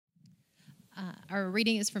Our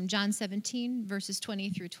reading is from John 17, verses 20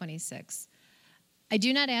 through 26. I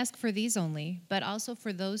do not ask for these only, but also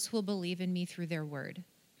for those who will believe in me through their word,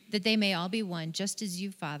 that they may all be one, just as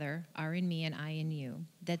you, Father, are in me and I in you,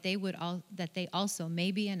 that they also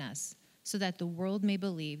may be in us, so that the world may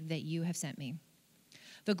believe that you have sent me.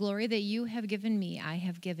 The glory that you have given me, I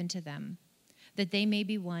have given to them, that they may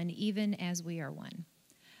be one, even as we are one.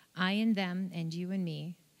 I in them and you in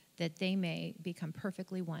me, that they may become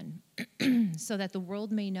perfectly one, so that the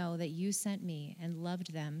world may know that you sent me and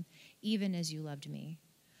loved them, even as you loved me.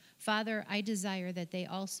 Father, I desire that they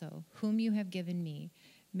also, whom you have given me,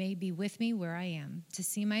 may be with me where I am, to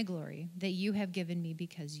see my glory that you have given me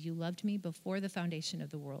because you loved me before the foundation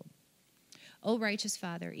of the world. O righteous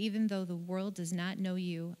Father, even though the world does not know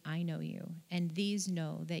you, I know you, and these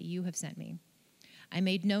know that you have sent me. I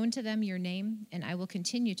made known to them your name, and I will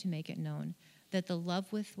continue to make it known, that the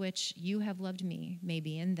love with which you have loved me may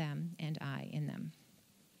be in them and I in them.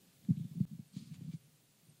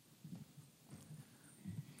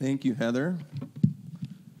 Thank you, Heather.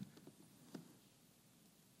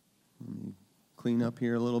 Let me clean up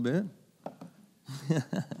here a little bit.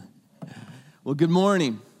 Well, good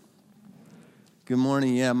morning. Good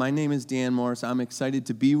morning. Yeah, my name is Dan Morse. I'm excited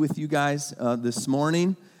to be with you guys this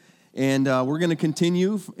morning. And we're going to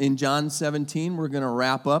continue in John 17. We're going to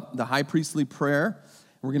wrap up the high priestly prayer.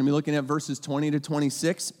 We're going to be looking at verses 20 to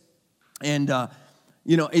 26. And,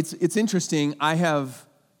 it's interesting. I have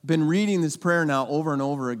been reading this prayer now over and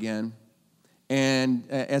over again. And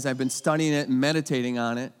as I've been studying it and meditating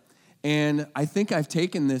on it. And I think I've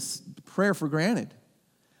taken this prayer for granted.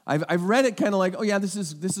 I've read it kind of like, oh, yeah, this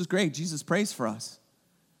is great. Jesus prays for us.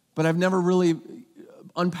 But I've never really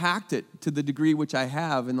unpacked it to the degree which I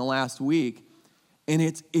have in the last week, and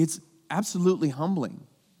it's absolutely humbling.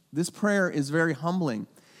 This prayer is very humbling.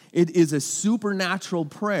 It is a supernatural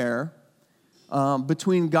prayer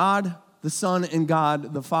between God the Son and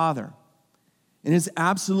God the Father. And it's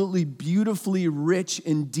absolutely beautifully rich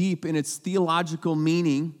and deep in its theological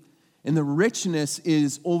meaning, and the richness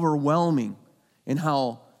is overwhelming in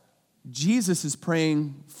how Jesus is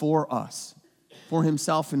praying for us, for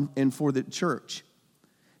himself and for the church.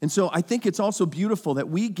 And so I think it's also beautiful that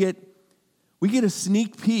we get a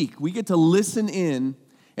sneak peek. We get to listen in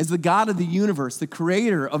as the God of the universe, the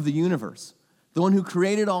creator of the universe, the one who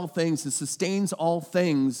created all things, who sustains all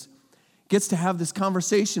things, gets to have this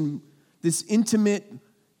conversation, this intimate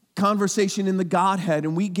conversation in the Godhead,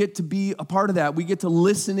 and we get to be a part of that. We get to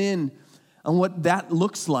listen in on what that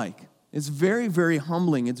looks like. It's very, very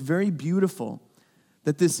humbling. It's very beautiful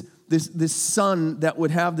that this son that would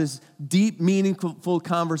have this deep, meaningful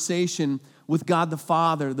conversation with God the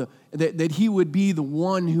Father, that he would be the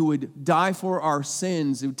one who would die for our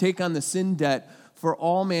sins, who would take on the sin debt for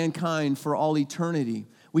all mankind, for all eternity.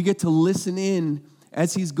 We get to listen in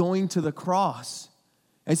as he's going to the cross,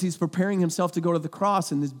 as he's preparing himself to go to the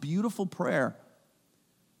cross in this beautiful prayer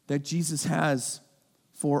that Jesus has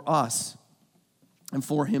for us and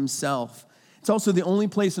for himself. It's also the only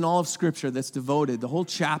place in all of Scripture that's devoted. The whole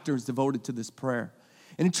chapter is devoted to this prayer.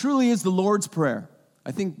 And it truly is the Lord's Prayer.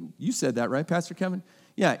 I think you said that, right, Pastor Kevin?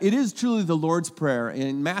 Yeah, it is truly the Lord's Prayer.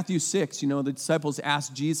 In Matthew 6, the disciples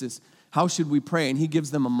asked Jesus, how should we pray? And he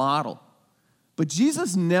gives them a model. But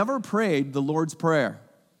Jesus never prayed the Lord's Prayer.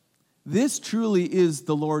 This truly is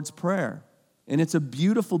the Lord's Prayer. And it's a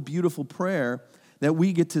beautiful, beautiful prayer that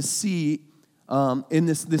we get to see in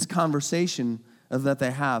this conversation that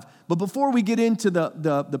they have. But before we get into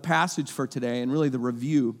the passage for today and really the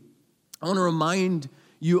review, I want to remind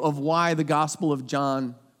you of why the Gospel of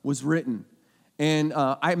John was written. And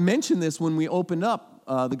I mentioned this when we opened up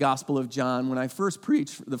the Gospel of John, when I first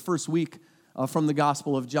preached the first week from the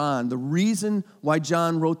Gospel of John, the reason why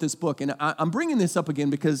John wrote this book. And I'm bringing this up again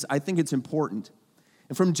because I think it's important.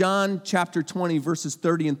 And from John chapter 20, verses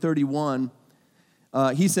 30 and 31,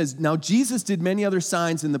 he says, now Jesus did many other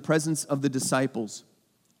signs in the presence of the disciples,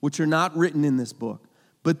 which are not written in this book.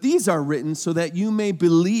 But these are written so that you may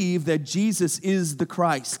believe that Jesus is the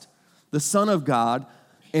Christ, the Son of God,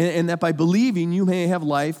 and that by believing you may have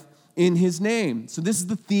life in his name. So this is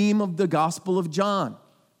the theme of the Gospel of John.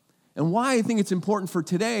 And why I think it's important for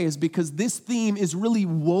today is because this theme is really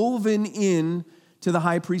woven in to the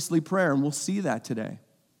high priestly prayer, and we'll see that today.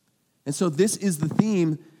 And so this is the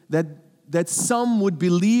theme that some would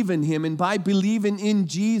believe in him, and by believing in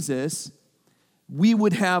Jesus, we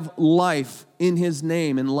would have life in his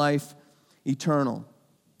name and life eternal.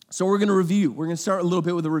 So we're going to review. We're going to start a little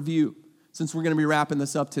bit with a review since we're going to be wrapping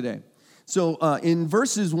this up today. So in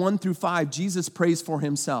verses 1 through 5, Jesus prays for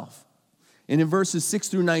himself. And in verses 6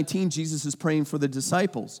 through 19, Jesus is praying for the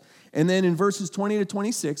disciples. And then in verses 20 to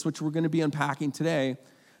 26, which we're going to be unpacking today,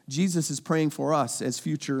 Jesus is praying for us as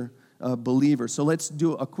future believers. So let's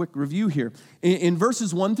do a quick review here. In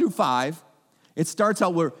verses 1 through 5, it starts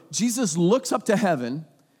out where Jesus looks up to heaven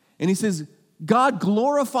and he says, God,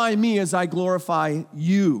 glorify me as I glorify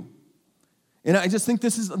you. And I just think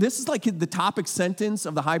this is like the topic sentence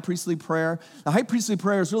of the high priestly prayer. The high priestly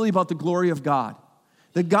prayer is really about the glory of God.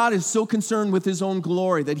 That God is so concerned with his own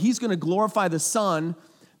glory that he's going to glorify the Son,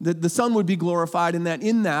 that the Son would be glorified, and that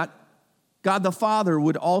in that, God the Father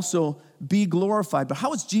would also be glorified. But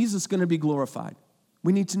how is Jesus going to be glorified?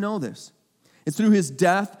 We need to know this. It's through his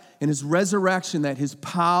death and his resurrection that his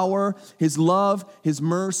power, his love, his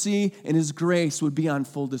mercy, and his grace would be on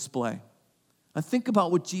full display. Now think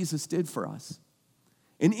about what Jesus did for us.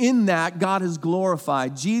 And in that, God is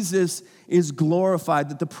glorified. Jesus is glorified,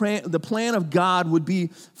 that the plan of God would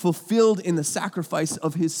be fulfilled in the sacrifice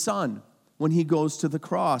of his Son when he goes to the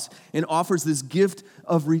cross and offers this gift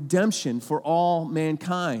of redemption for all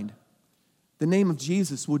mankind. The name of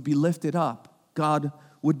Jesus would be lifted up. God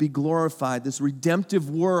would be glorified. This redemptive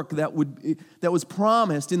work that was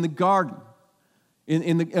promised in the garden.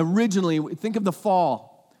 Originally, think of the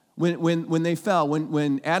fall. When they fell,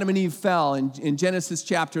 when Adam and Eve fell in Genesis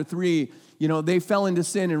chapter 3, they fell into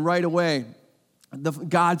sin, and right away,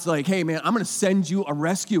 God's like, hey man, I'm going to send you a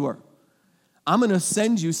rescuer. I'm going to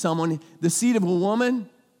send you someone, the seed of a woman.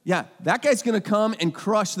 Yeah, that guy's going to come and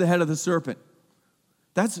crush the head of the serpent.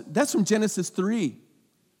 That's from Genesis 3.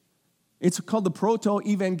 It's called the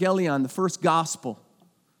proto-evangelion, the first gospel.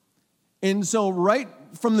 And so right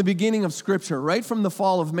from the beginning of Scripture, right from the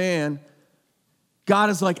fall of man,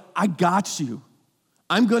 God is like, I got you.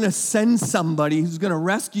 I'm going to send somebody who's going to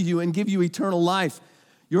rescue you and give you eternal life.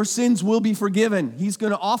 Your sins will be forgiven. He's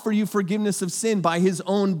going to offer you forgiveness of sin by his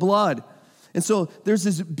own blood. And so there's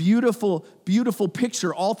this beautiful, beautiful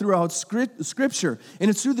picture all throughout Scripture.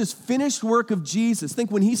 And it's through this finished work of Jesus.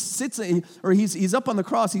 Think when he sits, or he's up on the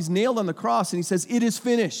cross, he's nailed on the cross, and he says, it is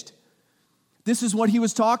finished. This is what he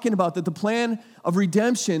was talking about, that the plan of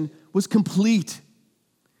redemption was complete.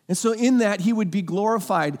 And so in that, he would be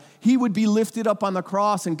glorified. He would be lifted up on the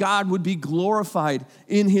cross, and God would be glorified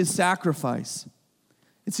in his sacrifice.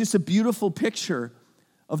 It's just a beautiful picture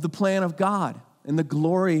of the plan of God and the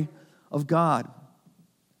glory of God.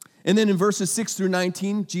 And then in verses 6 through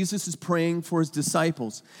 19, Jesus is praying for his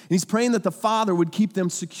disciples. And he's praying that the Father would keep them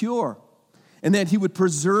secure and that he would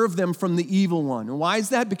preserve them from the evil one. And why is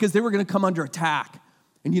that? Because they were going to come under attack.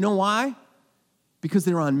 And you know why? Because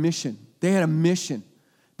they were on mission. They had a mission.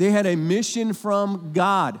 They had a mission from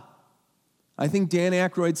God. I think Dan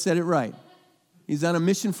Aykroyd said it right. He's on a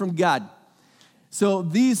mission from God. So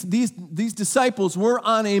these disciples were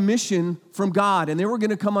on a mission from God, and they were going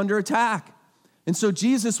to come under attack. And so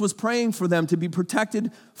Jesus was praying for them to be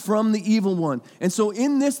protected from the evil one. And so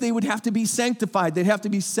in this, they would have to be sanctified. They'd have to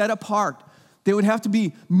be set apart. They would have to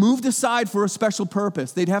be moved aside for a special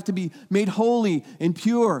purpose. They'd have to be made holy and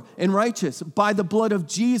pure and righteous by the blood of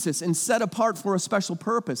Jesus and set apart for a special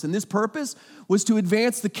purpose. And this purpose was to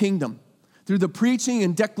advance the kingdom through the preaching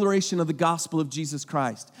and declaration of the gospel of Jesus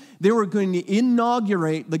Christ. They were going to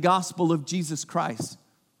inaugurate the gospel of Jesus Christ.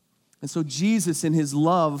 And so Jesus, in his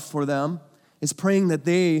love for them, is praying that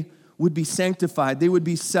they would be sanctified. They would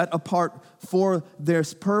be set apart for their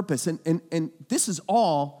purpose. And this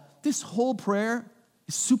whole prayer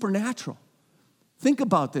is supernatural. Think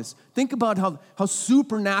about this. Think about how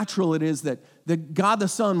supernatural it is that God the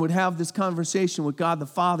Son would have this conversation with God the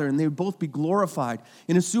Father, and they would both be glorified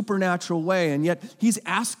in a supernatural way. And yet he's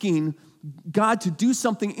asking God to do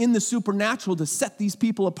something in the supernatural to set these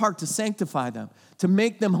people apart, to sanctify them, to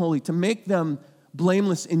make them holy, to make them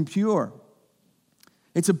blameless and pure.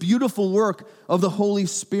 It's a beautiful work of the Holy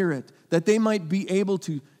Spirit that they might be able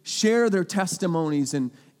to share their testimonies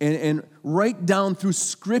and write down through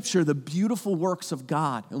Scripture the beautiful works of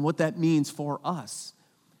God and what that means for us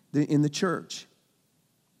in the church.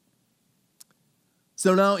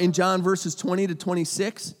 So now in John verses 20 to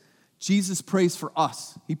 26, Jesus prays for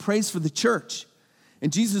us. He prays for the church.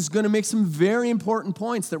 And Jesus is going to make some very important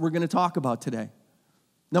points that we're going to talk about today.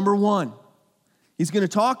 Number one, he's going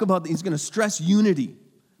to stress unity.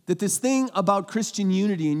 That this thing about Christian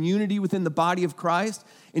unity and unity within the body of Christ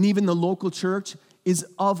and even the local church is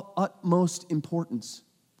of utmost importance.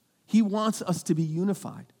 He wants us to be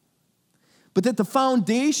unified. But that the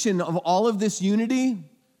foundation of all of this unity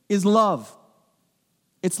is love.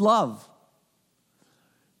 It's love.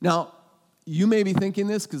 Now, you may be thinking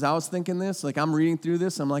this, because I was thinking this, like I'm reading through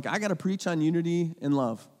this, I'm like, I got to preach on unity and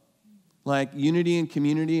love. Like unity and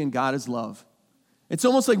community and God is love. It's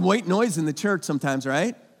almost like white noise in the church sometimes,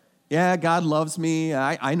 right? Yeah, God loves me.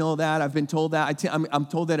 I know that. I've been told that. I'm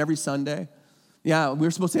told that every Sunday. Yeah, we're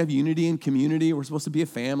supposed to have unity and community. We're supposed to be a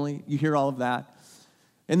family. You hear all of that.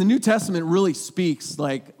 And the New Testament really speaks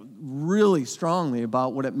really strongly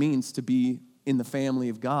about what it means to be in the family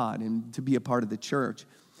of God and to be a part of the church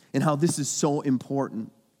and how this is so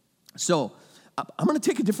important. So I'm going to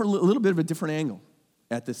take a little bit of a different angle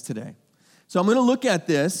at this today. So I'm going to look at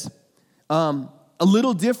this a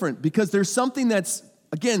little different because there's something that's,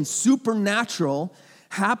 again, supernatural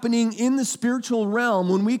happening in the spiritual realm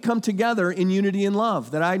when we come together in unity and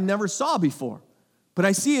love that I never saw before. But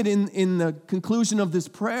I see it in the conclusion of this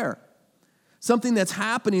prayer. Something that's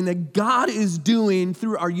happening that God is doing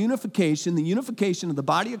through our unification, the unification of the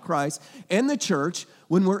body of Christ and the church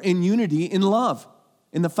when we're in unity in love.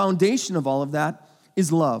 And the foundation of all of that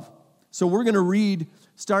is love. So we're going to read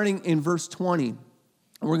starting in verse 20.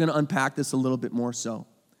 And we're going to unpack this a little bit more so.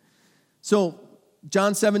 So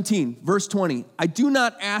John 17, verse 20. I do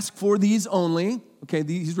not ask for these only. Okay,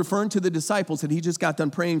 he's referring to the disciples that he just got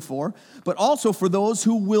done praying for, but also for those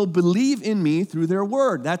who will believe in me through their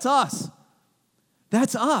word. That's us.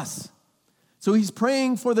 That's us. So he's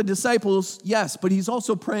praying for the disciples, yes, but he's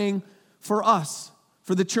also praying for us,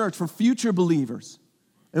 for the church, for future believers.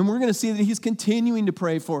 And we're going to see that he's continuing to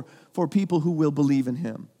pray for people who will believe in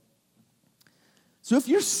him. So if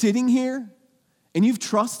you're sitting here and you've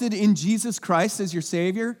trusted in Jesus Christ as your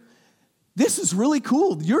Savior, this is really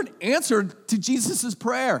cool. You're an answer to Jesus'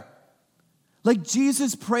 prayer. Like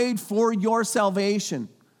Jesus prayed for your salvation.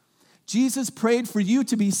 Jesus prayed for you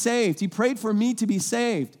to be saved. He prayed for me to be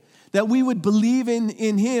saved. That we would believe in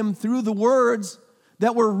him through the words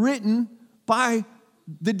that were written by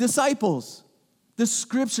the disciples. The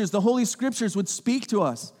scriptures, the Holy Scriptures would speak to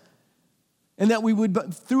us. And that we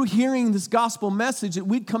would, through hearing this gospel message, that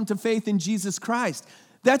we'd come to faith in Jesus Christ.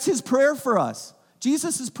 That's his prayer for us.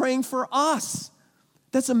 Jesus is praying for us.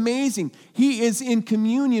 That's amazing. He is in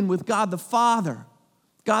communion with God the Father,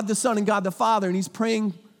 God the Son and God the Father, and he's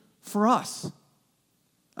praying for us.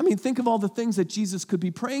 I mean, think of all the things that Jesus could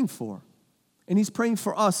be praying for. And he's praying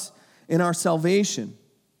for us in our salvation.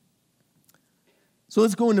 So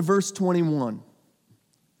let's go into verse 21.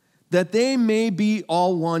 That they may be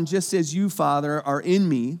all one, just as you, Father, are in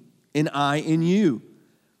me, and I in you.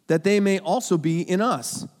 That they may also be in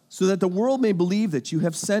us, so that the world may believe that you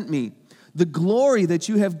have sent me. The glory that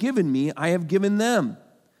you have given me, I have given them,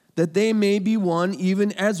 that they may be one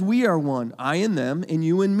even as we are one, I in them and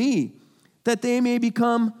you in me, that they may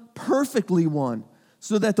become perfectly one,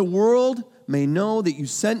 so that the world may know that you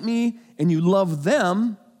sent me and you love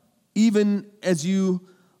them even as you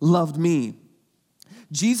loved me.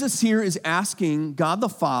 Jesus here is asking God the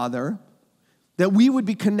Father that we would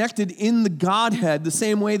be connected in the Godhead the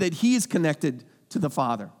same way that he is connected to the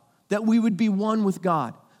Father. That we would be one with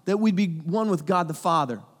God. That we'd be one with God the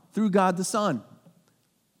Father through God the Son.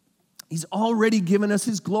 He's already given us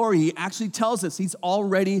his glory. He actually tells us he's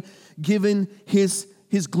already given his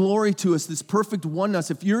glory to us, this perfect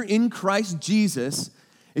oneness. If you're in Christ Jesus,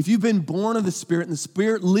 if you've been born of the Spirit and the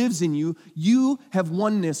Spirit lives in you, you have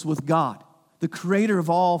oneness with God, the creator of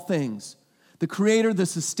all things. The creator, the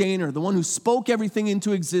sustainer, the one who spoke everything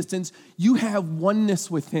into existence. You have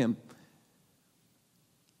oneness with him.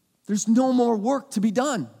 There's no more work to be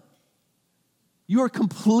done. You are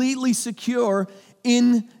completely secure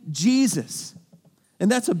in Jesus.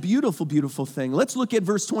 And that's a beautiful, beautiful thing. Let's look at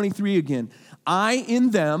verse 23 again. I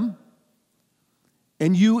in them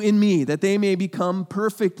and you in me, that they may become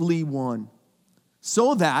perfectly one.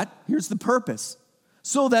 So that, here's the purpose,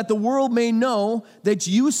 so that the world may know that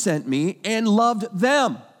you sent me and loved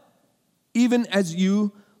them, even as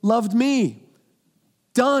you loved me.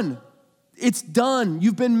 Done. It's done.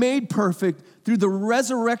 You've been made perfect through the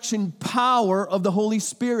resurrection power of the Holy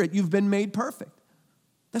Spirit. You've been made perfect.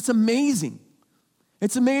 That's amazing.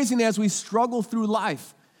 It's amazing as we struggle through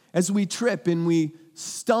life, as we trip and we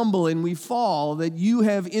stumble and we fall, that you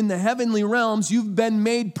have in the heavenly realms, you've been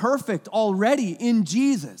made perfect already in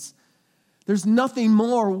Jesus. There's nothing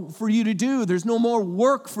more for you to do. There's no more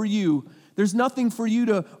work for you. There's nothing for you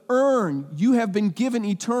to earn. You have been given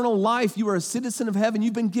eternal life. You are a citizen of heaven.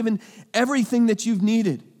 You've been given everything that you've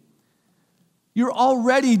needed. You're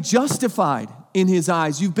already justified in his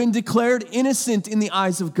eyes. You've been declared innocent in the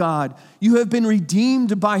eyes of God. You have been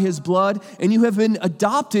redeemed by his blood, and you have been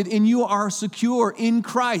adopted, and you are secure in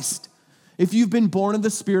Christ if you've been born of the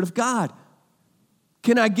Spirit of God.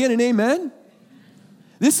 Can I get an amen?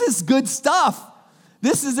 This is good stuff.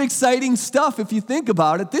 This is exciting stuff if you think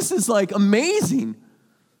about it. This is like amazing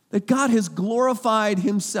that God has glorified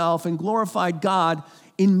himself and glorified God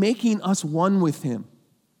in making us one with him,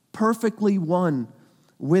 perfectly one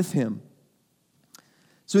with him.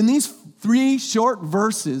 So in these 3 short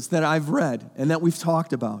verses that I've read and that we've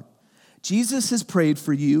talked about, Jesus has prayed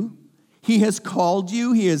for you. He has called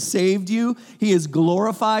you. He has saved you. He has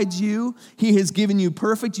glorified you. He has given you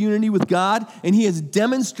perfect unity with God, and he has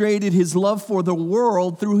demonstrated his love for the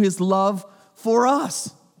world through his love for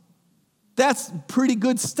us. That's pretty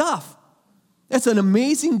good stuff. That's an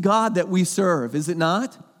amazing God that we serve, is it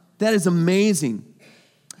not? That is amazing.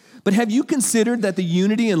 But have you considered that the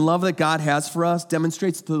unity and love that God has for us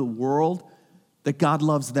demonstrates to the world that God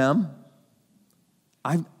loves them?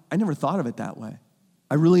 I never thought of it that way.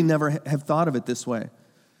 I really never have thought of it this way.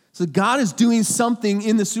 So God is doing something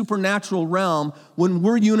in the supernatural realm when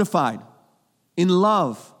we're unified in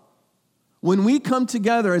love. When we come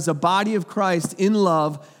together as a body of Christ in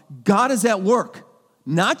love, God is at work,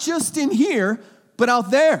 not just in here, but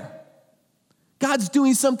out there. God's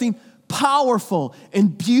doing something powerful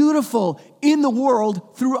and beautiful in the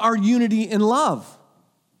world through our unity in love.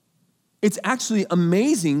 It's actually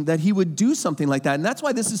amazing that he would do something like that. And that's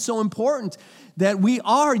why this is so important, that we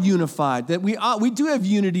are unified, that we do have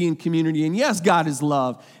unity in community. And yes, God is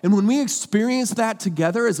love. And when we experience that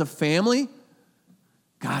together as a family,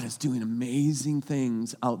 God is doing amazing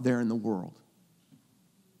things out there in the world.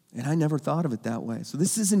 And I never thought of it that way. So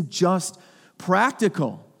this isn't just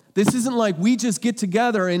practical. This isn't like we just get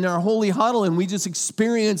together in our holy huddle and we just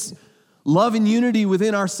experience love and unity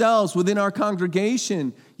within ourselves, within our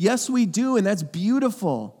congregation. Yes, we do, and that's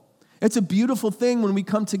beautiful. It's a beautiful thing when we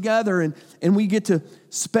come together and we get to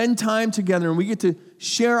spend time together and we get to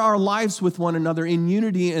share our lives with one another in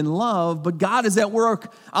unity and love. But God is at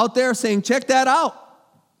work out there saying, check that out.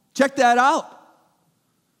 Check that out.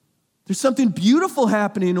 There's something beautiful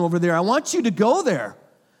happening over there. I want you to go there.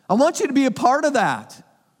 I want you to be a part of that.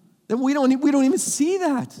 Then we don't even see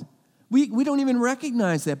that. We don't even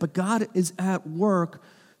recognize that. But God is at work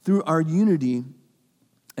through our unity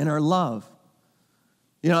and our love.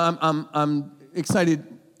 You know, I'm excited.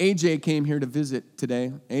 AJ came here to visit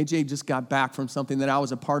today. AJ just got back from something that I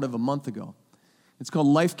was a part of a month ago. It's called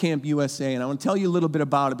Life Camp USA, and I want to tell you a little bit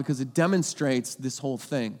about it because it demonstrates this whole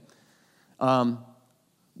thing.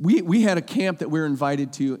 We had a camp that we were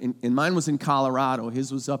invited to, and mine was in Colorado.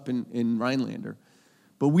 His was up in Rhinelander.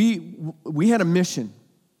 But we had a mission.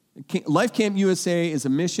 Life Camp USA is a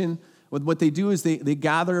mission. What they do is they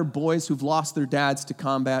gather boys who've lost their dads to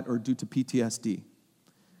combat or due to PTSD.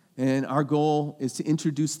 And our goal is to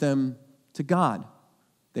introduce them to God,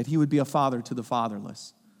 that he would be a father to the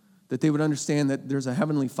fatherless, that they would understand that there's a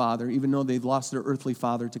heavenly father, even though they've lost their earthly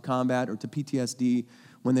father to combat or to PTSD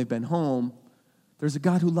when they've been home. There's a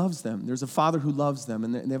God who loves them. There's a father who loves them,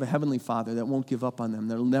 and they have a heavenly father that won't give up on them,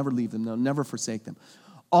 that'll never leave them, that'll never forsake them.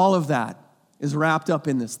 All of that is wrapped up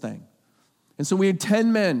in this thing. And so we had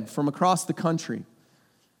 10 men from across the country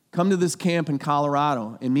come to this camp in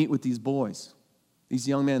Colorado and meet with these boys, these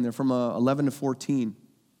young men. They're from 11 to 14.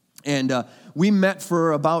 And we met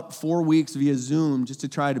for about 4 weeks via Zoom just to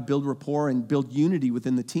try to build rapport and build unity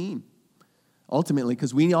within the team, ultimately,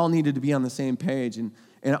 because we all needed to be on the same page. And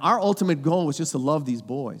our ultimate goal was just to love these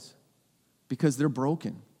boys because they're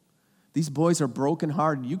broken. These boys are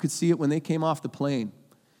brokenhearted. You could see it when they came off the plane.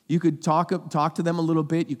 You could talk to them a little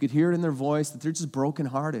bit. You could hear it in their voice that they're just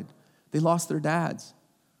brokenhearted. They lost their dads.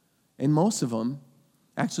 And most of them,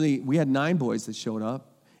 actually, we had 9 boys that showed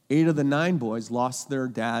up. 8 of the 9 boys lost their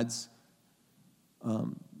dads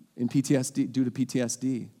in PTSD due to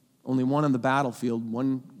PTSD. Only 1 on the battlefield.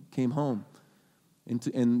 1 came home. And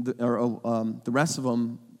the rest of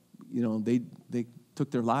them, you know, they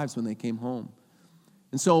took their lives when they came home.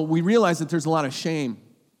 And so we realized that there's a lot of shame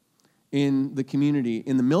in the community,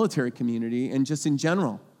 in the military community, and just in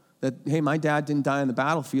general, that, hey, my dad didn't die on the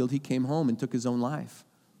battlefield. He came home and took his own life.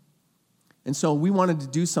 And so we wanted to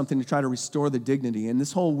do something to try to restore the dignity. And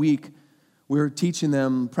this whole week, we were teaching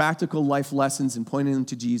them practical life lessons and pointing them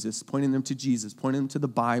to Jesus, pointing them to the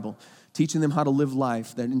Bible, teaching them how to live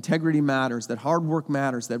life, that integrity matters, that hard work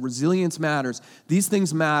matters, that resilience matters. These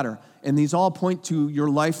things matter, and these all point to your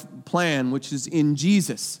life plan, which is in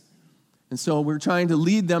Jesus. And so we're trying to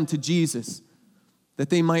lead them to Jesus, that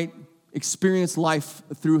they might experience life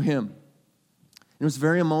through him. It was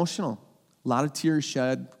very emotional. A lot of tears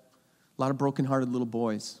shed, a lot of brokenhearted little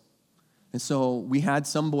boys. And so we had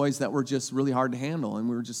some boys that were just really hard to handle, and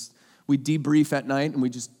we debrief at night, and we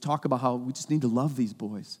just talk about how we just need to love these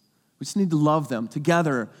boys. We just need to love them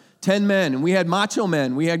together. 10 men, and we had macho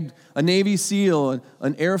men. We had a Navy SEAL,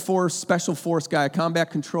 an Air Force Special Force guy, a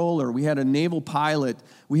combat controller. We had a naval pilot.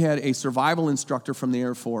 We had a survival instructor from the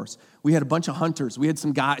Air Force. We had a bunch of hunters. We had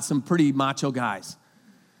some pretty macho guys.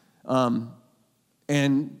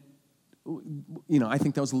 And, I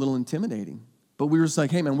think that was a little intimidating. But we were just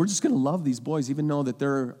like, hey, man, we're just going to love these boys, even though that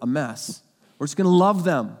they're a mess. We're just going to love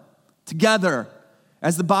them together.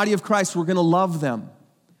 As the body of Christ, we're going to love them.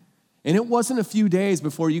 And it wasn't a few days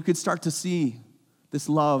before you could start to see this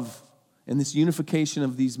love and this unification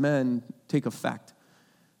of these men take effect.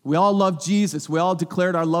 We all loved Jesus. We all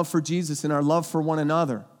declared our love for Jesus and our love for one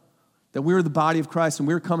another, that we were the body of Christ and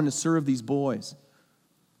we were coming to serve these boys.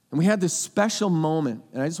 And we had this special moment,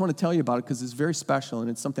 and I just want to tell you about it because it's very special and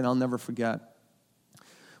it's something I'll never forget.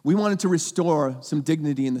 We wanted to restore some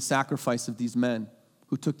dignity in the sacrifice of these men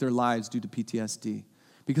who took their lives due to PTSD.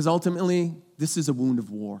 Because ultimately, this is a wound of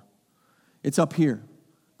war. It's up here.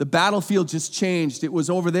 The battlefield just changed. It was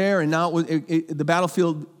over there, and now the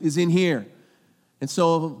battlefield is in here. And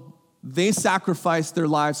so they sacrificed their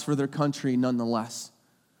lives for their country nonetheless.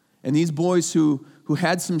 And these boys who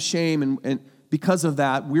had some shame, and because of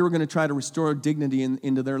that, we were going to try to restore dignity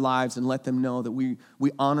into their lives and let them know that we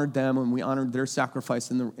honored them and we honored their sacrifice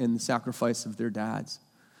and the sacrifice of their dads.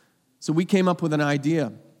 So we came up with an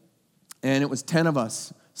idea, and it was 10 of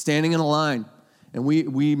us standing in a line. And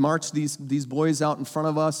we marched these boys out in front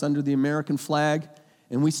of us under the American flag,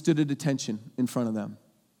 and we stood at attention in front of them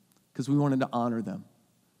because we wanted to honor them.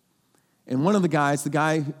 And one of the guys,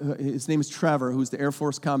 his name is Trevor, who's the Air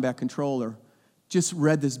Force Combat Controller, just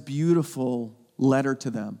read this beautiful letter to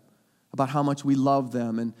them about how much we love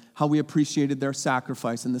them and how we appreciated their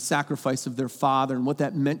sacrifice and the sacrifice of their father and what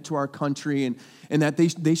that meant to our country, and that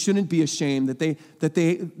they shouldn't be ashamed, that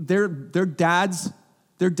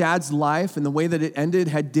their dad's life and the way that it ended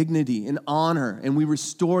had dignity and honor, and we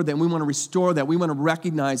restored that. We want to restore that. We want to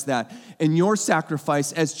recognize that. And your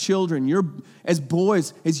sacrifice as children, as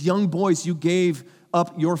boys, as young boys, you gave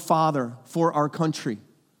up your father for our country.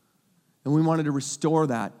 And we wanted to restore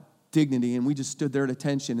that dignity, and we just stood there at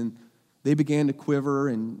attention, and they began to quiver,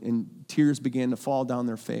 and tears began to fall down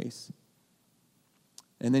their face.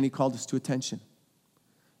 And then he called us to attention.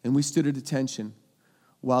 And we stood at attention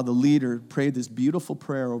while the leader prayed this beautiful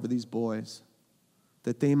prayer over these boys,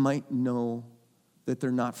 that they might know that they're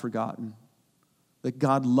not forgotten, that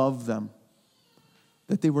God loved them,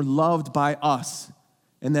 that they were loved by us,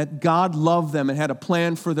 and that God loved them and had a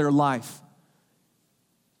plan for their life.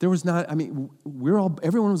 Everyone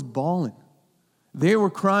was bawling. They were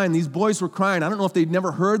crying. These boys were crying. I don't know if they'd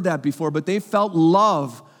never heard that before, but they felt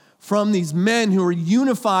love from these men who were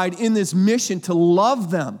unified in this mission to love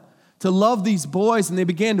them, to love these boys, and they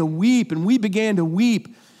began to weep, and we began to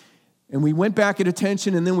weep. And we went back at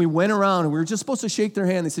attention, and then we went around, and we were just supposed to shake their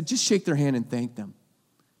hand. They said, just shake their hand and thank them.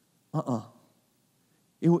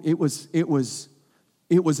 It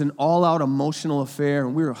was an all-out emotional affair,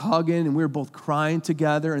 and we were hugging, and we were both crying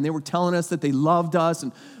together, and they were telling us that they loved us,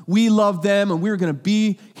 and we loved them, and we were going to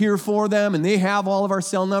be here for them, and they have all of our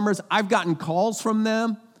cell numbers. I've gotten calls from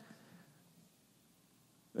them.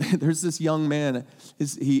 There's this young man,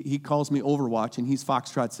 he calls me Overwatch, and he's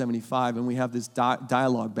Foxtrot 75, and we have this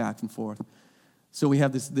dialogue back and forth. So we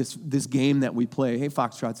have this game that we play. Hey,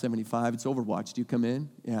 Foxtrot 75, it's Overwatch. Do you come in?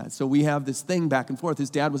 Yeah. So we have this thing back and forth. His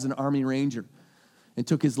dad was an Army Ranger and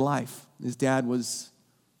took his life. His dad was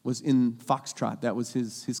in Foxtrot. That was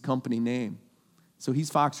his company name. So he's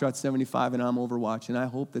Foxtrot 75, and I'm Overwatch, and I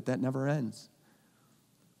hope that never ends.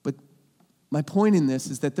 But my point in this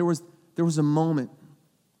is that there was a moment.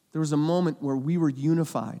 There was a moment where we were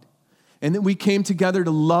unified, and that we came together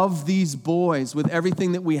to love these boys with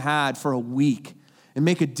everything that we had for a week and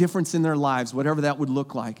make a difference in their lives, whatever that would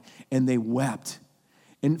look like. And they wept.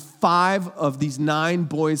 And 5 of these 9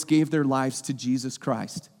 boys gave their lives to Jesus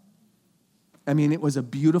Christ. I mean, it was a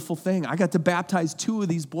beautiful thing. I got to baptize 2 of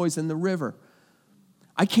these boys in the river.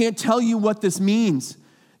 I can't tell you what this means,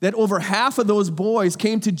 that over half of those boys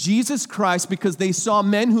came to Jesus Christ because they saw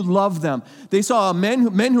men who loved them. They saw men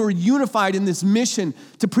who were unified in this mission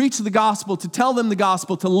to preach the gospel, to tell them the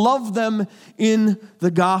gospel, to love them in the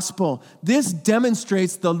gospel. This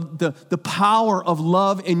demonstrates the power of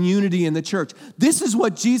love and unity in the church. This is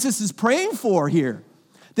what Jesus is praying for here,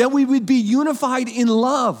 that we would be unified in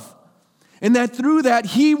love, and that through that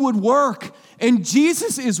he would work. And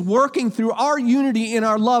Jesus is working through our unity in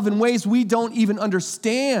our love in ways we don't even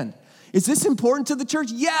understand. Is this important to the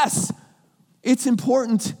church? Yes, it's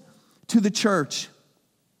important to the church.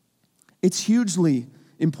 It's hugely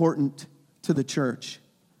important to the church.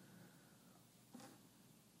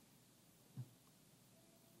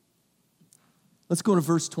 Let's go to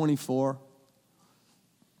verse 24.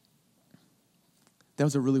 That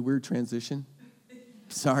was a really weird transition.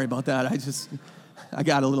 Sorry about that. I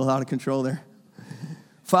got a little out of control there.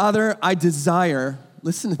 Father, I desire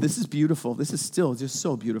listen, this is beautiful. This is still just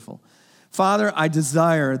so beautiful. Father, I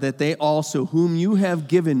desire that they also, whom you have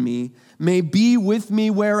given me, may be with me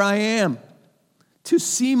where I am, to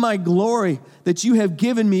see my glory that you have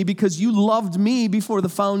given me because you loved me before the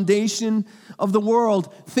foundation of the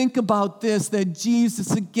world. Think about this, that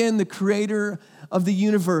Jesus, again, the creator of the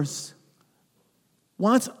universe,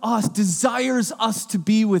 wants us, desires us to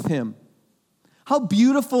be with him. How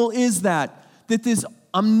beautiful is that this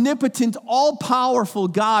omnipotent, all-powerful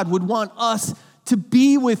God would want us to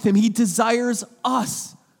be with him. He desires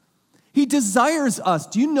us. He desires us.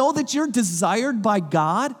 Do you know that you're desired by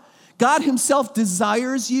God? God himself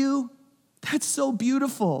desires you. That's so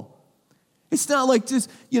beautiful. It's not like just,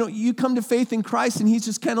 you come to faith in Christ and he's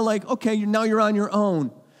just kind of like, okay, now you're on your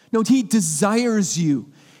own. No, he desires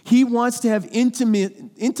you. He wants to have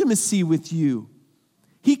intimacy with you.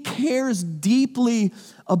 He cares deeply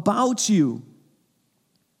about you.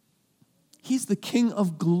 He's the King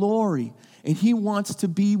of glory, and he wants to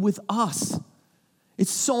be with us.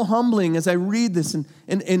 It's so humbling as I read this,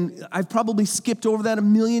 and I've probably skipped over that a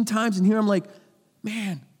million times, and here I'm like,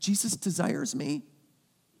 man, Jesus desires me?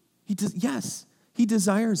 Yes, he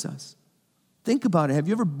desires us. Think about it. Have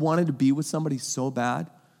you ever wanted to be with somebody so bad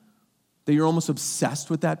that you're almost obsessed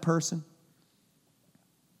with that person?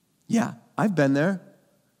 Yeah, I've been there.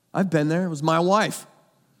 It was my wife.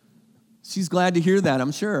 She's glad to hear that,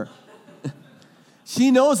 I'm sure.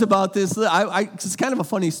 She knows about this. It's kind of a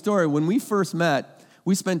funny story. When we first met,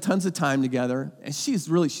 we spent tons of time together, and she's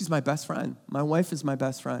my best friend. My wife is my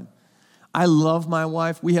best friend. I love my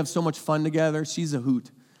wife. We have so much fun together. She's a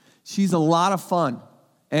hoot. She's a lot of fun,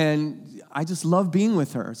 and I just love being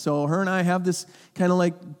with her. So her and I have this kind of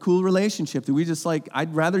like cool relationship that we just like,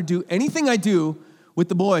 I'd rather do anything I do with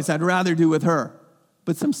the boys, I'd rather do with her.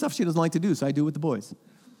 But some stuff she doesn't like to do, so I do with the boys.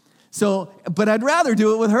 But I'd rather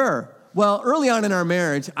do it with her. Well, early on in our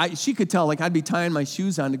marriage, she could tell, like I'd be tying my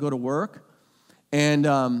shoes on to go to work, and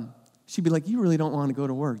she'd be like, you really don't want to go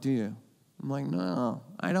to work, do you? I'm like, no,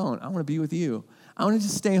 I don't. I want to be with you. I want to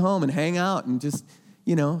just stay home and hang out and just,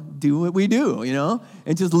 do what we do,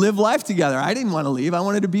 and just live life together. I didn't want to leave. I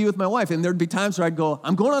wanted to be with my wife, and there'd be times where I'd go,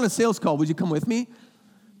 I'm going on a sales call. Would you come with me?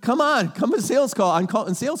 Come to a sales call,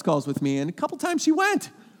 on sales calls with me. And a couple times she went,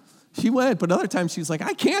 but other times she was like,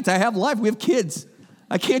 I can't. I have life. We have kids.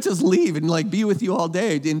 I can't just leave and like be with you all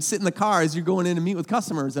day and sit in the car as you're going in to meet with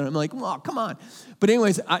customers. And I'm like, well, come on. But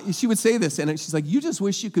anyways, she would say this, and she's like, you just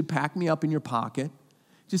wish you could pack me up in your pocket.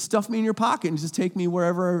 Just stuff me in your pocket and just take me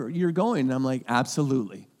wherever you're going. And I'm like,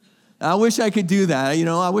 absolutely. I wish I could do that.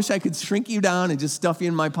 I wish I could shrink you down and just stuff you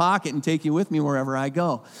in my pocket and take you with me wherever I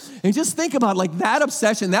go. And just think about like that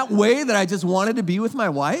obsession, that way that I just wanted to be with my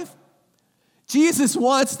wife. Jesus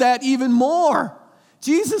wants that even more.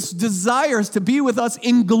 Jesus desires to be with us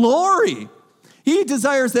in glory. He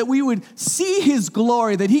desires that we would see his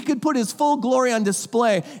glory, that he could put his full glory on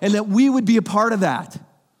display, and that we would be a part of that.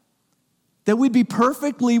 That we'd be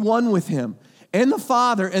perfectly one with him and the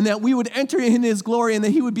Father, and that we would enter in his glory, and that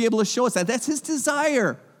he would be able to show us that. That's his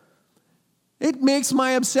desire. It makes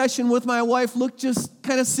my obsession with my wife look just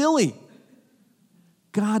kind of silly.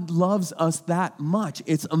 God loves us that much.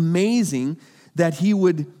 It's amazing that he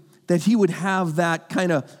would have that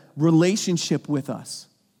kind of relationship with us.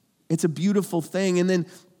 It's a beautiful thing. And then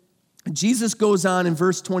Jesus goes on in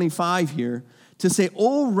verse 25 here to say,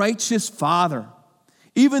 "O righteous Father,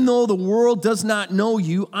 even though the world does not know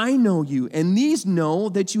you, I know you, and these know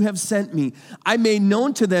that you have sent me. I made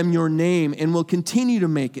known to them your name and will continue to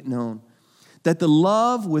make it known, that the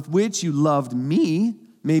love with which you loved me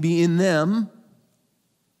may be in them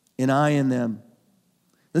and I in them."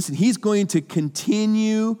 Listen, he's going to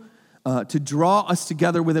continue to draw us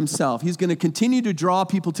together with himself. He's going to continue to draw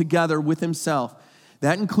people together with himself.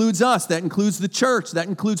 That includes us. That includes the church. That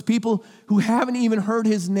includes people who haven't even heard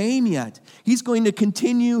his name yet. He's going to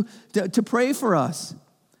continue to pray for us.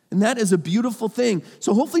 And that is a beautiful thing.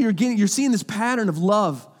 So hopefully you're seeing this pattern of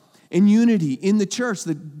love and unity in the church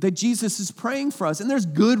that Jesus is praying for us. And there's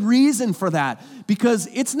good reason for that, because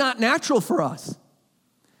it's not natural for us.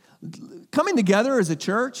 Coming together as a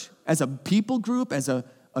church, as a people group, as a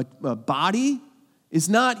body is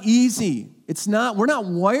not easy. We're not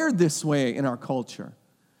wired this way in our culture.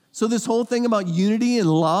 So this whole thing about unity and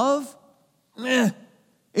love,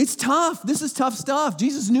 it's tough. This is tough stuff.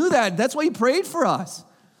 Jesus knew that. That's why he prayed for us.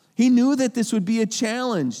 He knew that this would be a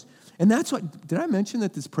challenge. And that's what, did I mention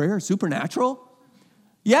that this prayer is supernatural?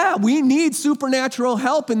 Yeah, we need supernatural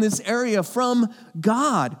help in this area from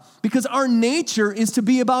God, because our nature is to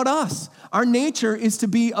be about us. Our nature is to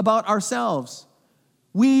be about ourselves.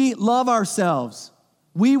 We love ourselves.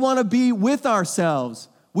 We want to be with ourselves.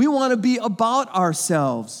 We want to be about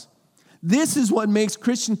ourselves. This is what makes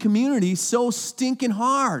Christian community so stinking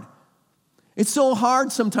hard. It's so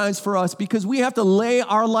hard sometimes for us because we have to lay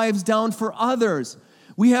our lives down for others.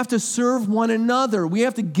 We have to serve one another. We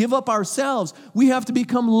have to give up ourselves. We have to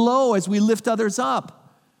become low as we lift others up.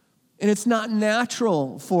 And it's not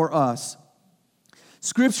natural for us.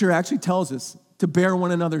 Scripture actually tells us to bear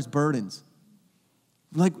one another's burdens.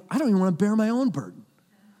 Like, I don't even want to bear my own burden.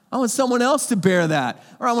 I want someone else to bear that.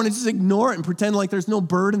 Or I want to just ignore it and pretend like there's no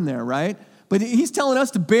burden there, right? But he's telling us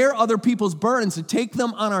to bear other people's burdens, to take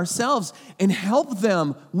them on ourselves and help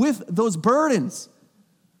them with those burdens.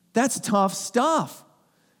 That's tough stuff.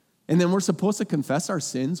 And then we're supposed to confess our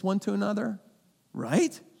sins one to another,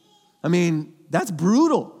 right? I mean, that's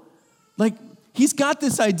brutal. Like, he's got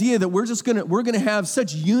this idea that we're gonna have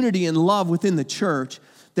such unity and love within the church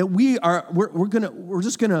that we're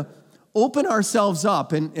just gonna open ourselves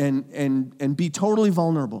up and be totally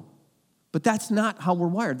vulnerable. But that's not how we're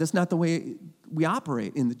wired. That's not the way we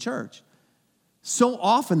operate in the church. So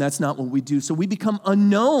often that's not what we do. So we become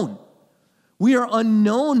unknown. We are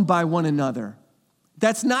unknown by one another.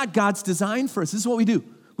 That's not God's design for us. This is what we do.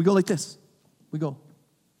 We go like this. We go,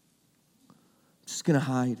 I'm just gonna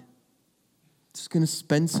hide. Just going to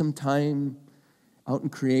spend some time out in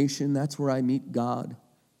creation. That's where I meet God.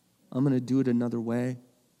 I'm going to do it another way.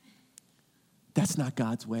 That's not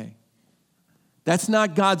God's way. That's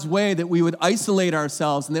not God's way, that we would isolate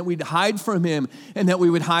ourselves and that we'd hide from him and that we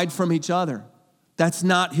would hide from each other. That's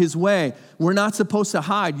not his way. We're not supposed to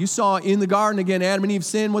hide. You saw in the garden again, Adam and Eve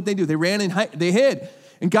sinned. What they do? They ran and they hid.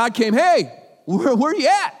 And God came, hey, where are you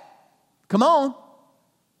at? Come on.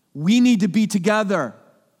 We need to be together.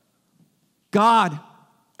 God,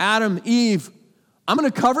 Adam, Eve, I'm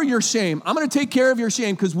going to cover your shame. I'm going to take care of your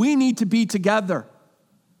shame because we need to be together.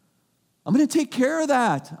 I'm going to take care of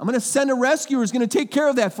that. I'm going to send a rescuer who's going to take care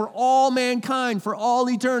of that for all mankind, for all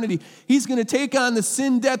eternity. He's going to take on the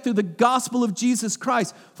sin debt through the gospel of Jesus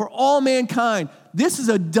Christ for all mankind. This is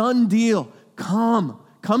a done deal. Come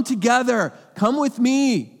together. Come with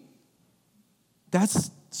me.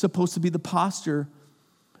 That's supposed to be the posture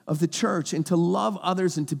of the church, and to love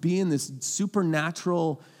others and to be in this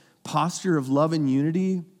supernatural posture of love and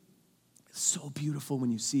unity. It's so beautiful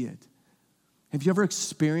when you see it. Have you ever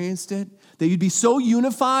experienced it? That you'd be so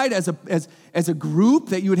unified as a group,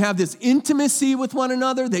 that you would have this intimacy with one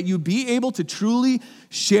another, that you'd be able to truly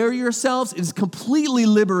share yourselves. It is completely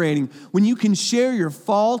liberating when you can share your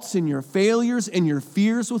faults and your failures and your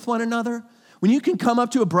fears with one another. When you can come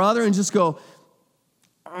up to a brother and just go,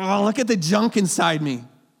 oh, look at the junk inside me.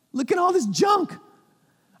 Look at all this junk.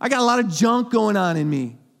 I got a lot of junk going on in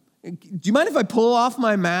me. Do you mind if I pull off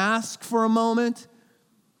my mask for a moment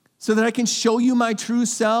so that I can show you my true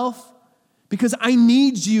self? Because I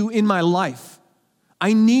need you in my life.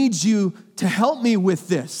 I need you to help me with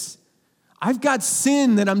this. I've got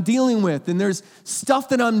sin that I'm dealing with, and there's stuff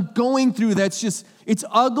that I'm going through that's just, it's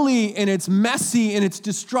ugly and it's messy and it's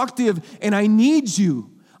destructive, and I need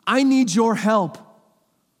you. I need your help.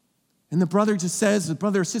 And the brother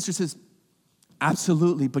or sister says,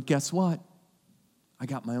 absolutely, but guess what? I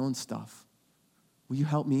got my own stuff. Will you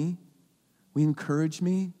help me? Will you encourage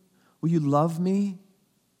me? Will you love me?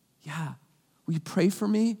 Yeah. Will you pray for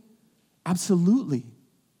me? Absolutely.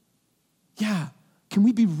 Yeah. Can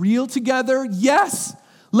we be real together? Yes.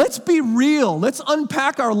 Let's be real. Let's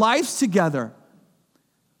unpack our lives together.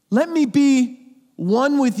 Let me be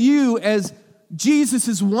one with you as Jesus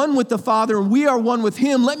is one with the Father and we are one with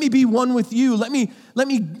him. Let me be one with you. Let me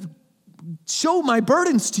show my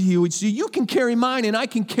burdens to you so you can carry mine and I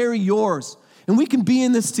can carry yours. And we can be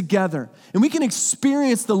in this together. And we can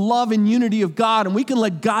experience the love and unity of God, and we can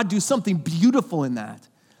let God do something beautiful in that.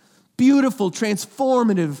 Beautiful,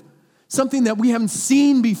 transformative, something that we haven't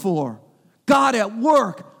seen before. God at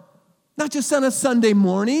work, not just on a Sunday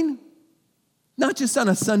morning. Not just on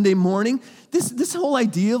a Sunday morning. This whole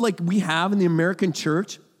idea like we have in the American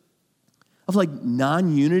church of like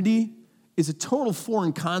non-unity is a total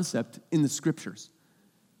foreign concept in the scriptures.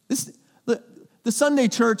 The Sunday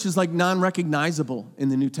church is like non-recognizable in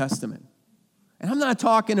the New Testament. And I'm not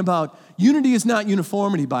talking about, unity is not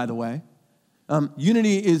uniformity, by the way.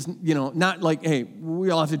 Unity is, not like, hey, we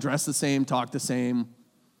all have to dress the same, talk the same,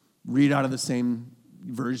 read out of the same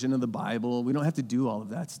version of the Bible. We don't have to do all of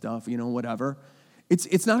that stuff, whatever.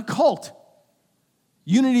 It's not a cult.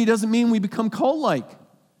 Unity doesn't mean we become cult-like.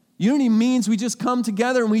 Unity means we just come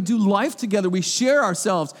together and we do life together. We share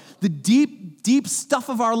ourselves. The deep, deep stuff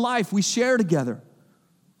of our life we share together.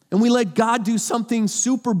 And we let God do something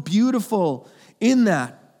super beautiful in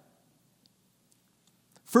that.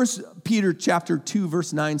 1 Peter chapter 2,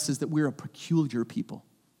 verse 9 says that we're a peculiar people.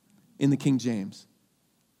 in the King James.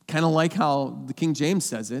 Kind of like how the King James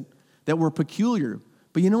says it, that we're peculiar.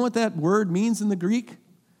 But you know what that word means in the Greek?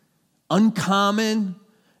 Uncommon,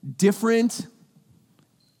 different,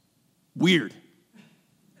 weird.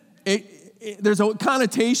 There's a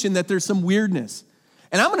connotation that there's some weirdness.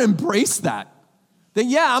 And I'm going to embrace that. That,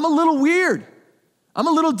 yeah, I'm a little weird. I'm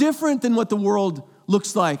a little different than what the world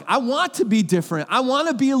looks like. I want to be different. I want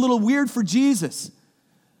to be a little weird for Jesus.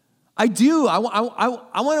 I do. I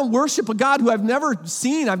want to worship a God who I've never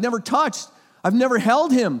seen, I've never touched, I've never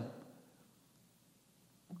held him.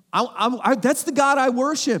 That's the God I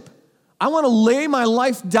worship. I want to lay my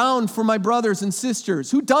life down for my brothers and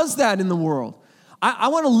sisters. Who does that in the world? I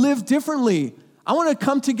want to live differently. I want to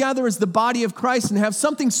come together as the body of Christ and have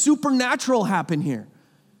something supernatural happen here.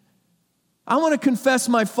 I want to confess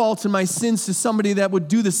my faults and my sins to somebody that would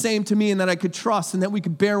do the same to me and that I could trust and that we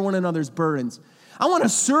could bear one another's burdens. I want to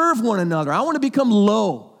serve one another. I want to become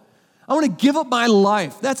low. I want to give up my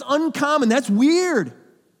life. That's uncommon. That's weird.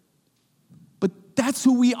 But that's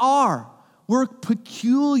who we are. We're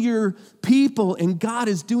peculiar people, and God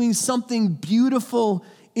is doing something beautiful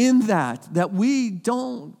in that we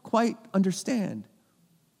don't quite understand.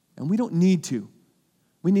 And we don't need to.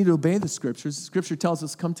 We need to obey the Scriptures. The Scripture tells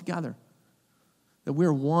us to come together, that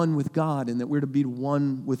we're one with God and that we're to be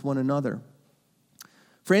one with one another.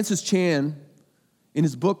 Francis Chan, in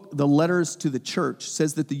his book, The Letters to the Church,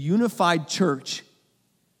 says that the unified church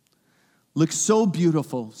looks so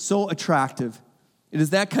beautiful, so attractive. It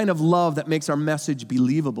is that kind of love that makes our message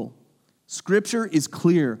believable. Scripture is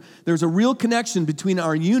clear. There's a real connection between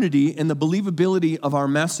our unity and the believability of our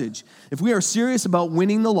message. If we are serious about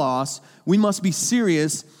winning the lost, we must be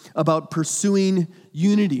serious about pursuing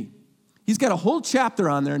unity. He's got a whole chapter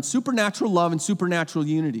on there on supernatural love and supernatural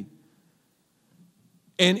unity.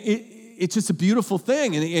 And it's just a beautiful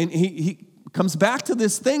thing. And he comes back to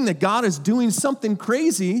this thing that God is doing something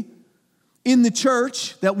crazy in the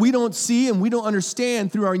church that we don't see and we don't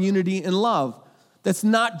understand through our unity and love. That's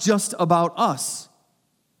not just about us.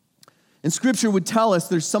 And Scripture would tell us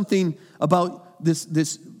there's something about this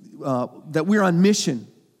that we're on mission.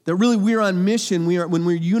 That really we're on mission when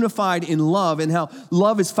we're unified in love, and how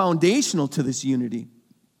love is foundational to this unity.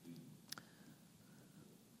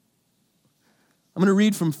 I'm going to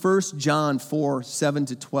read from 1 John 4, 7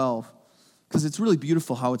 to 12, because it's really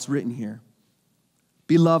beautiful how it's written here.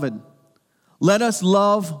 Beloved, let us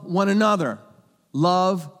love one another.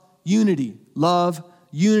 Love unity. Love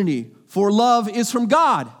unity. For love is from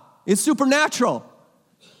God. It's supernatural.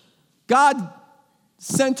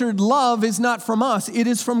 God-centered love is not from us. It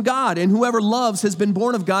is from God. And whoever loves has been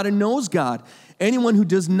born of God and knows God. Anyone who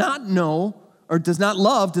does not know or does not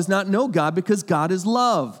love does not know God, because God is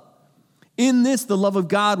love. In this, the love of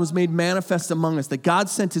God was made manifest among us, that God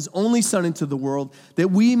sent his only Son into the world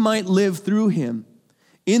that we might live through him.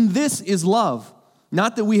 In this is love.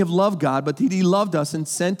 Not that we have loved God, but that he loved us and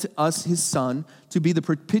sent us his Son to be the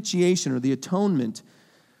propitiation or the atonement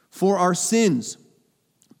for our sins.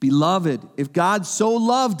 Beloved, if God so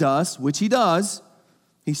loved us, which he does,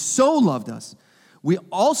 he so loved us, we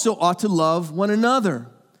also ought to love one another.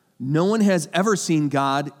 No one has ever seen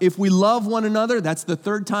God. If we love one another, that's the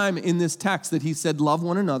third time in this text that he said love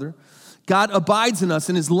one another. God abides in us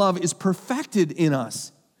and his love is perfected in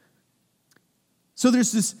us. So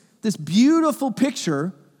there's this beautiful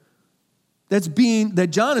picture that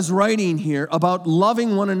John is writing here about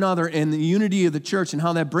loving one another and the unity of the church and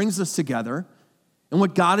how that brings us together and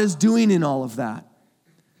what God is doing in all of that.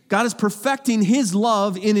 God is perfecting his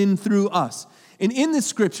love in and through us. And in this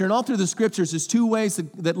scripture, and all through the scriptures, there's two ways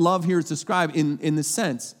that love here is described in this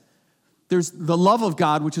sense. There's the love of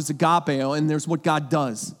God, which is agapeo, and there's what God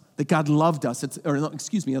does, that God loved us.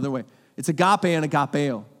 The other way. It's agape and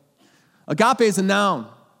agapeo. Agape is a noun.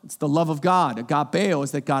 It's the love of God. Agapeo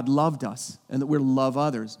is that God loved us and that we're to love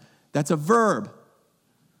others. That's a verb.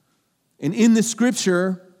 And in the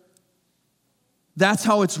scripture, that's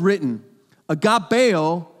how it's written.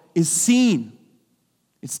 Agapeo is seen.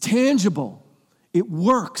 It's tangible. It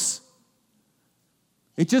works.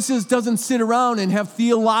 It just doesn't sit around and have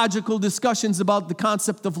theological discussions about the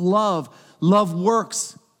concept of love. Love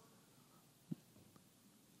works.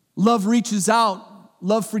 Love reaches out.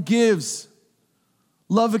 Love forgives.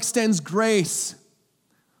 Love extends grace.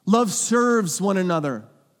 Love serves one another.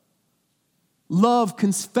 Love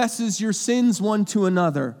confesses your sins one to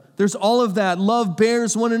another. There's all of that. Love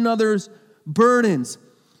bears one another's burdens.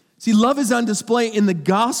 See, love is on display in the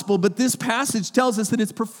gospel, but this passage tells us that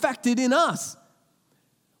it's perfected in us.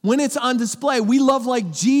 When it's on display, we love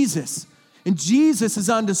like Jesus, and Jesus is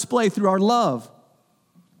on display through our love.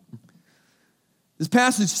 This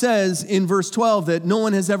passage says in verse 12 that no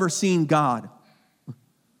one has ever seen God.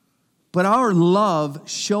 But our love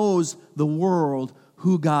shows the world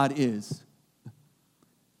who God is.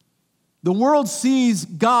 The world sees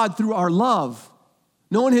God through our love.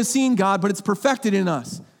 No one has seen God, but it's perfected in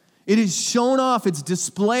us. It is shown off, it's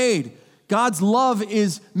displayed. God's love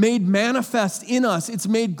is made manifest in us. It's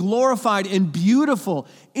made glorified and beautiful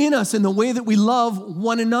in us in the way that we love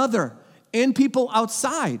one another and people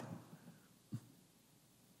outside.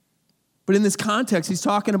 But in this context, he's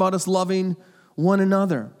talking about us loving one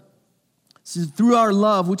another. So through our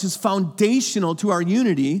love, which is foundational to our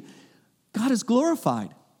unity, God is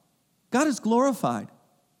glorified. God is glorified.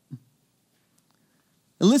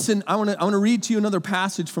 And listen, I want to read to you another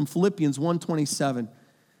passage from Philippians 1:27.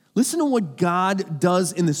 Listen to what God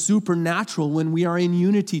does in the supernatural when we are in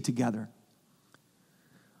unity together.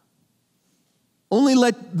 Only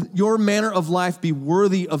let your manner of life be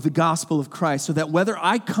worthy of the gospel of Christ, so that whether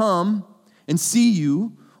I come and see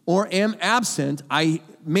you or am absent, I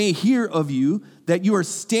may hear of you that you are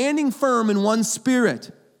standing firm in one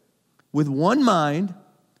spirit, with one mind,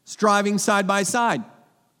 striving side by side.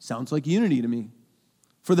 Sounds like unity to me.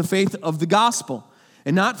 For the faith of the gospel,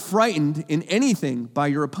 and not frightened in anything by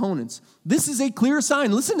your opponents. This is a clear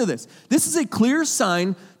sign. Listen to this. This is a clear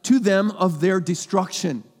sign to them of their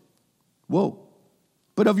destruction. Whoa.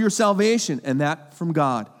 But of your salvation, and that from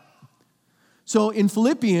God. So in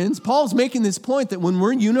Philippians, Paul's making this point that when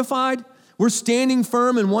we're unified, we're standing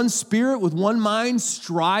firm in one spirit with one mind,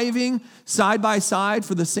 striving side by side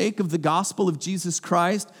for the sake of the gospel of Jesus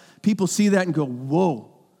Christ. People see that and go,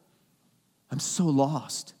 whoa, I'm so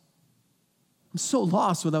lost. I'm so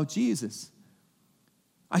lost without Jesus.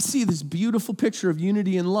 I see this beautiful picture of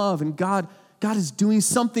unity and love, and God is doing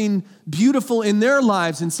something beautiful in their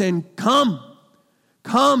lives and saying, come,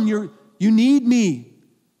 you need me.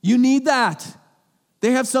 You need that.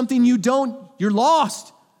 They have something you don't. You're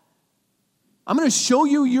lost. I'm going to show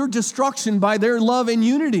you your destruction by their love and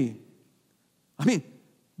unity. I mean,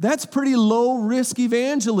 that's pretty low-risk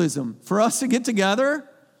evangelism for us to get together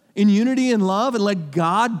in unity and love and let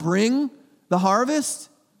God bring the harvest.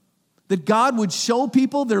 That God would show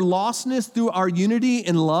people their lostness through our unity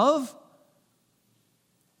and love.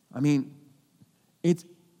 I mean,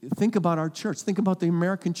 think about our church. Think about the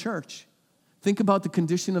American church. Think about the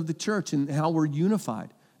condition of the church and how we're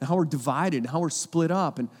unified and how we're divided and how we're split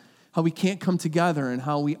up and how we can't come together and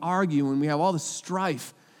how we argue and we have all this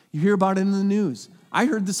strife. You hear about it in the news. I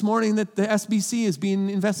heard this morning that the SBC is being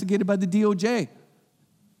investigated by the DOJ.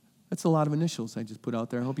 That's a lot of initials I just put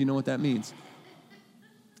out there. I hope you know what that means.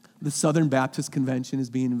 The Southern Baptist Convention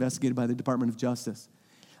is being investigated by the Department of Justice.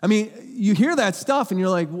 I mean, you hear that stuff and you're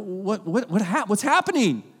like, what's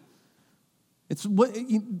happening?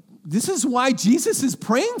 This is why Jesus is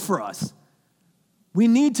praying for us. We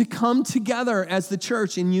need to come together as the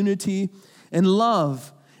church in unity and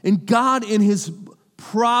love. And God, in his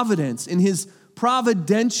providence, in his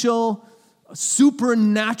providential,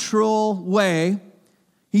 supernatural way,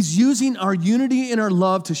 he's using our unity and our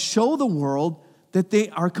love to show the world that they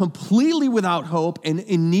are completely without hope and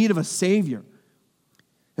in need of a Savior.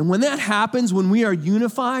 And when that happens, when we are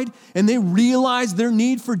unified and they realize their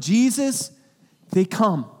need for Jesus, they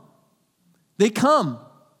come. They come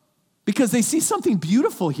because they see something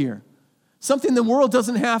beautiful here, something the world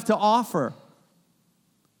doesn't have to offer.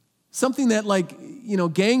 Something that,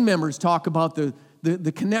 gang members talk about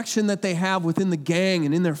the connection that they have within the gang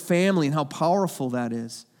and in their family and how powerful that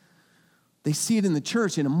is. They see it in the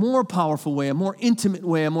church in a more powerful way, a more intimate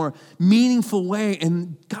way, a more meaningful way,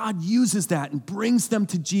 and God uses that and brings them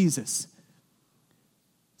to Jesus.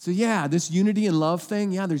 So this unity and love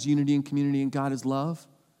thing, there's unity and community and God is love,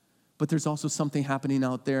 but there's also something happening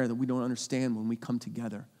out there that we don't understand when we come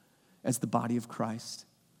together as the body of Christ,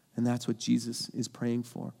 and that's what Jesus is praying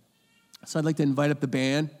for. So I'd like to invite up the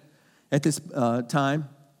band at this time.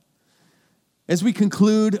 As we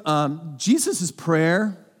conclude, Jesus'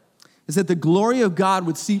 prayer is that the glory of God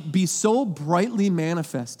would be so brightly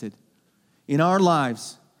manifested in our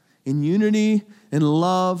lives, in unity and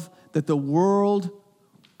love, that the world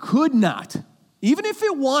could not, even if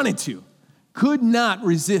it wanted to, could not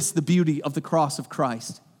resist the beauty of the cross of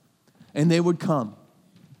Christ. And they would come.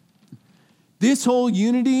 This whole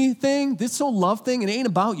unity thing, this whole love thing, it ain't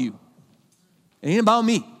about you. It ain't about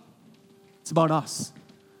me. It's about us.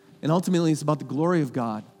 And ultimately, it's about the glory of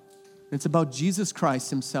God. It's about Jesus Christ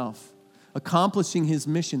himself accomplishing his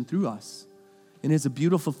mission through us. And it's a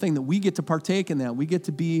beautiful thing that we get to partake in that. We get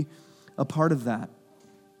to be a part of that.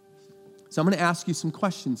 So I'm going to ask you some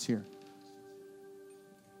questions here.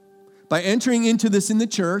 By entering into this in the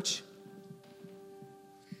church,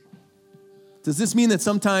 Does this mean that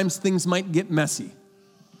sometimes things might get messy?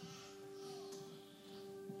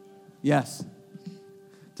 Yes.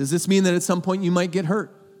 Does this mean that at some point you might get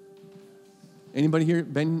hurt? Anybody here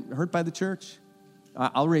been hurt by the church?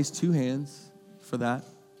 I'll raise 2 hands for that.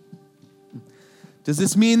 Does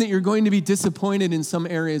this mean that you're going to be disappointed in some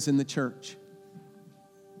areas in the church?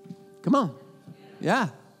 Come on. Yeah.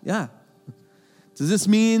 Does this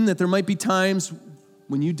mean that there might be times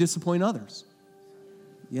when you disappoint others?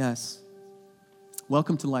 Yes.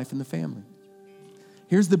 Welcome to life in the family.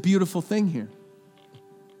 Here's the beautiful thing here.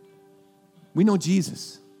 We know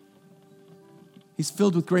Jesus. He's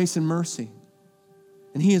filled with grace and mercy.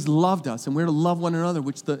 And he has loved us, and we're to love one another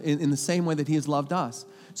in the same way that he has loved us.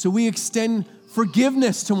 So we extend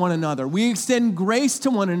forgiveness to one another. We extend grace to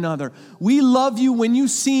one another. We love you when you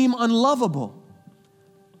seem unlovable.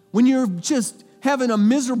 When you're just having a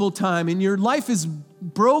miserable time and your life is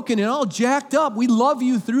broken and all jacked up, we love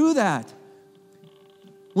you through that.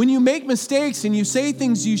 When you make mistakes and you say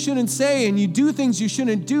things you shouldn't say and you do things you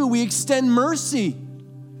shouldn't do, we extend mercy.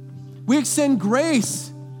 We extend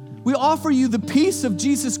grace. We offer you the peace of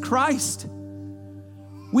Jesus Christ.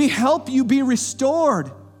 We help you be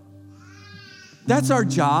restored. That's our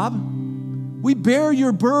job. We bear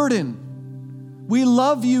your burden. We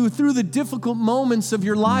love you through the difficult moments of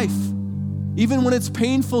your life. Even when it's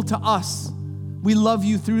painful to us, we love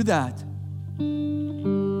you through that.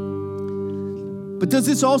 But does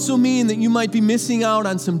this also mean that you might be missing out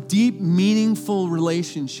on some deep, meaningful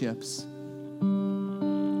relationships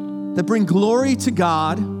that bring glory to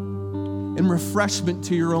God and refreshment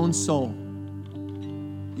to your own soul?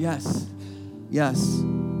 Yes.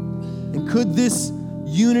 And could this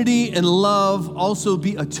unity and love also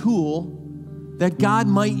be a tool that God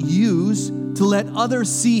might use to let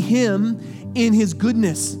others see him in his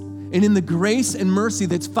goodness and in the grace and mercy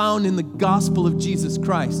that's found in the gospel of Jesus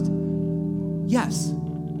Christ? Yes.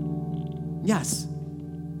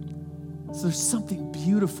 So there's something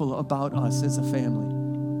beautiful about us as a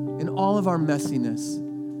family, in all of our messiness,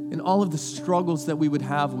 in all of the struggles that we would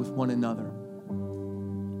have with one another.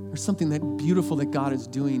 There's something that beautiful that God is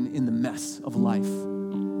doing in the mess of life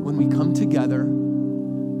when we come together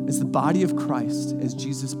as the body of Christ, as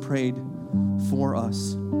Jesus prayed for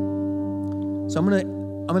us. So I'm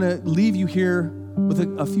gonna leave you here with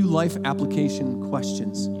a few life application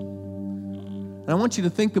questions. And I want you to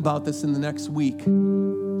think about this in the next week.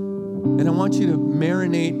 And I want you to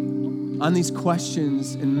marinate on these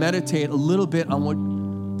questions and meditate a little bit on what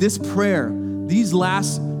this prayer, these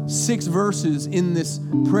last 6 verses in this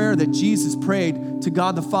prayer that Jesus prayed to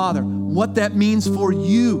God the Father, what that means for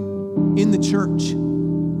you in the church.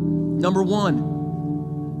 Number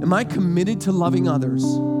 1, am I committed to loving others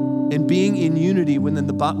and being in unity within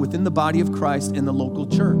the body of Christ and the local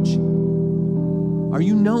church? Are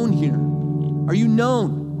you known here? Are you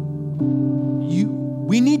known?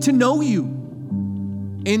 We need to know you.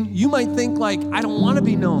 And you might think like, I don't want to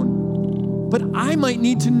be known, but I might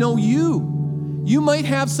need to know you. You might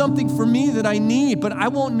have something for me that I need, but I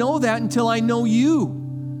won't know that until I know you.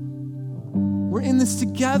 We're in this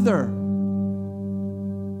together.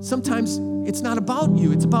 Sometimes it's not about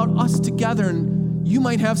you, it's about us together, and you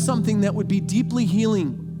might have something that would be deeply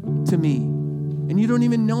healing to me, and you don't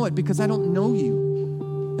even know it because I don't know you.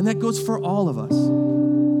 And that goes for all of us.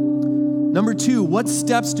 Number 2, what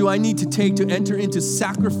steps do I need to take to enter into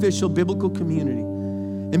sacrificial biblical community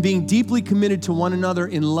and being deeply committed to one another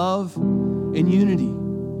in love and unity?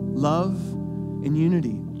 Love and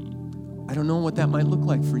unity. I don't know what that might look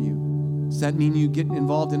like for you. Does that mean you get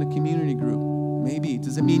involved in a community group? Maybe.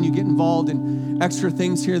 Does it mean you get involved in extra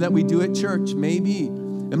things here that we do at church? Maybe.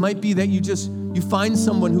 It might be that you find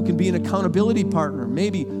someone who can be an accountability partner,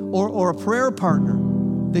 maybe, or a prayer partner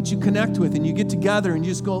that you connect with, and you get together and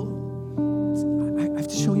you just go, I have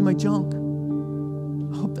to show you my junk.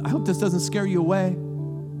 I hope this doesn't scare you away,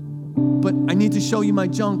 but I need to show you my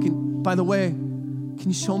junk. And by the way, can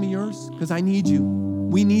you show me yours? Because I need you.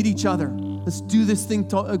 We need each other. Let's do this thing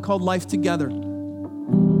called life together.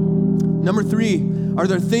 Number 3, are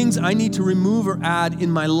there things I need to remove or add in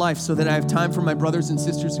my life so that I have time for my brothers and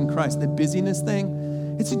sisters in Christ? The busyness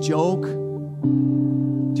thing, it's a joke. Do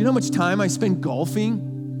you know how much time I spend golfing?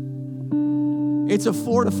 It's a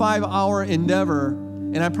 4 to 5 hour endeavor,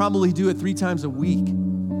 and I probably do it 3 times a week.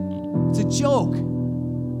 It's a joke.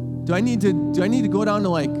 Do I need to go down to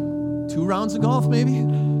like 2 rounds of golf maybe?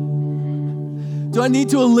 Do I need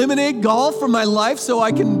to eliminate golf from my life so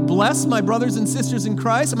I can bless my brothers and sisters in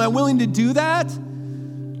Christ? Am I willing to do that?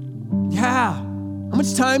 Yeah. How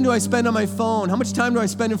much time do I spend on my phone? How much time do I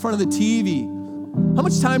spend in front of the TV? How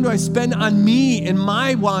much time do I spend on me and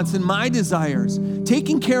my wants and my desires?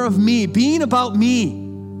 Taking care of me, being about me.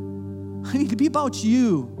 I need to be about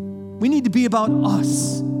you. We need to be about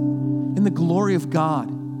us in the glory of God,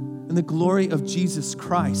 in the glory of Jesus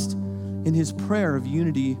Christ, in his prayer of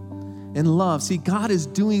unity and love. See, God is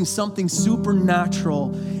doing something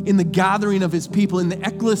supernatural in the gathering of his people, in the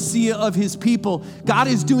ecclesia of his people. God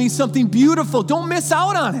is doing something beautiful. Don't miss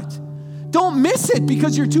out on it. Don't miss it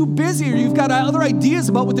because you're too busy or you've got other ideas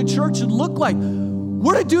about what the church should look like.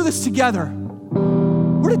 We're to do this together.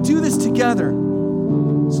 We're to do this together.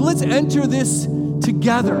 So let's enter this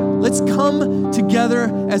together. Let's come together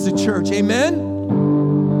as a church. Amen?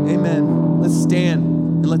 Amen. Let's stand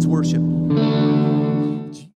and let's worship.